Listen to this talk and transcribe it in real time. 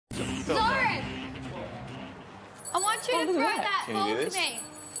want you to throw that Can you ball do to this? me.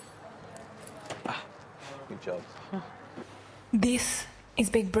 Good job. This is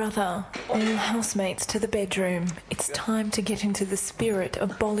Big Brother. All housemates to the bedroom. It's time to get into the spirit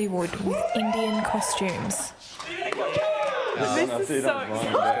of Bollywood with Indian costumes. This is so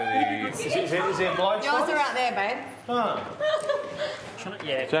exciting. Is there bloke? Yours are out there, babe.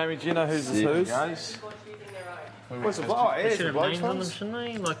 Yeah. Jamie, do you know who's whose? What's the bloke? They should have names on them, shouldn't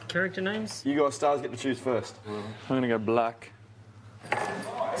they? Like character names? You guys stars get to choose first. I'm going to go black.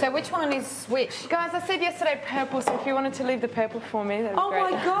 So which one is which? Guys, I said yesterday purple, so if you wanted to leave the purple for me, that'd be Oh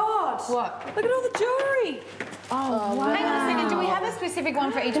great. my God! What? Look at all the jewellery. Oh, wow. Hang on a second. Do we have a specific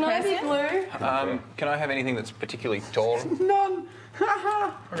one for each Can I person? be blue? Can I have anything that's particularly tall? None.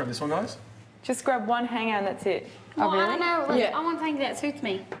 I'll grab this one, guys. Just grab one hanger and that's it. Well, I don't know. Like, Yeah. I want something that suits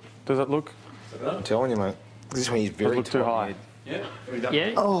me. Does it look? I'm telling you, mate. This one is Does it very look too high? Yeah.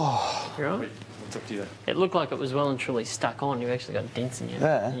 Oh. You're right. It's up to you. It looked like it was well and truly stuck on. You've actually got dents in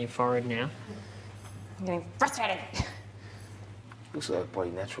your forehead now. I'm getting frustrated. Looks like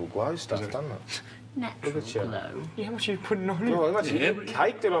bloody natural glow stuff, doesn't it? Natural Look at you. Glow. Yeah, how much are you putting on it? Oh, how much you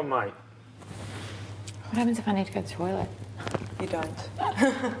caked it on, mate? What happens if I need to go to the toilet? You don't.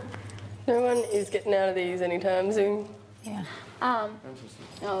 No one is getting out of these anytime soon. Yeah. Oh,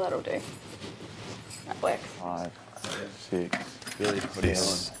 that'll do. That works. 5, 6,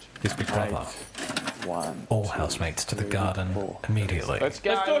 This is Big Brother. 1. All housemates to the garden immediately. Let's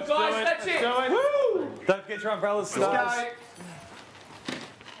go. Let's do it, guys. That's it. Woo! Don't forget your umbrellas, stars.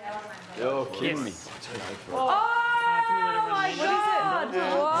 You're kidding me. Oh my God!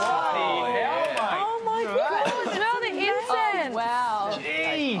 Oh my God! Smell the incense! Wow.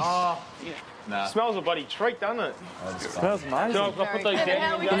 Jeez. Smells a bloody treat, doesn't it? Smells amazing. So I'll put those And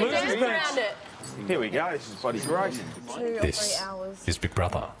how are we down. going to dance around it? Here we go. This is bloody great. 2 or 3 This hours. is Big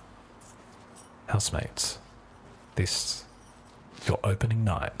Brother. Housemates, this your opening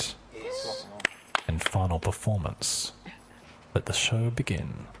night and final performance. Let the show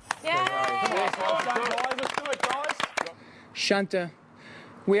begin. Shanta,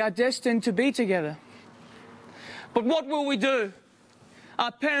 we are destined to be together. But what will we do?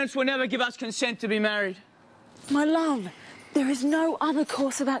 Our parents will never give us consent to be married. My love, there is no other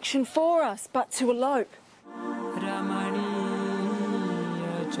course of action for us but to elope.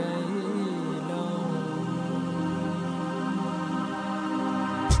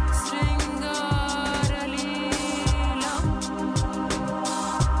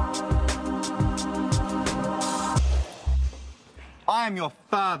 I am your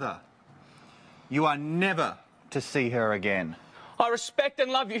father. You are never to see her again. I respect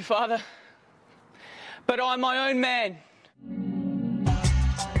and love you, Father, but I'm my own man.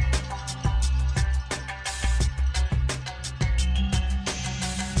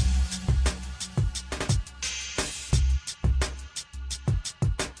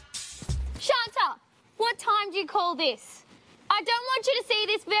 Shanta, what time do you call this? I don't want you to see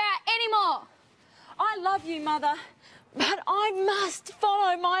this Vera anymore. I love you, Mother, but I must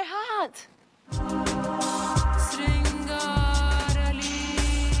follow my heart.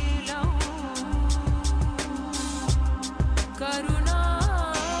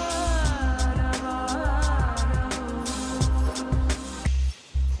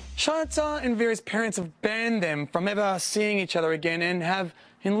 Shanta and Vera's parents have banned them from ever seeing each other again and have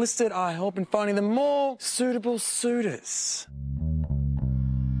enlisted our help in finding them more suitable suitors.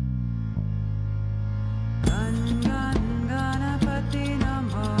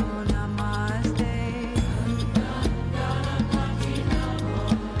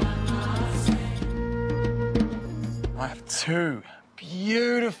 I have 2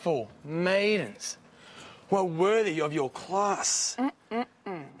 beautiful maidens who are worthy of your class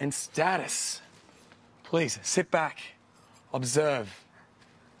and status. Please sit back, observe,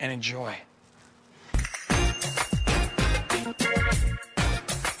 and enjoy.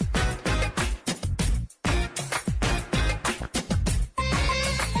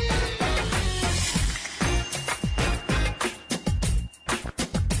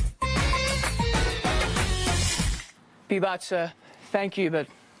 Bibatsa, thank you, but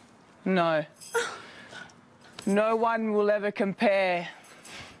no. No one will ever compare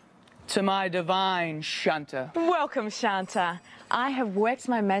to my divine Shanta. Welcome, Shanta. I have worked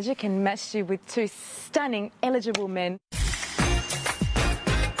my magic and matched you with 2 stunning, eligible men.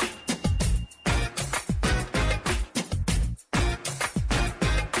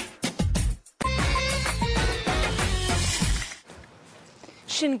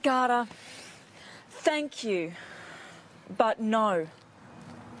 Shingara, thank you, but no.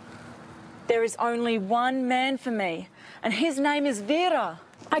 There is only one man for me, and his name is Vera.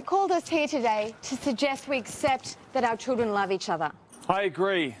 I called us here today to suggest we accept that our children love each other. I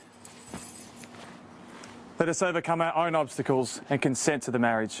agree. Let us overcome our own obstacles and consent to the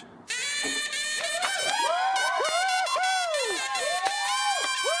marriage.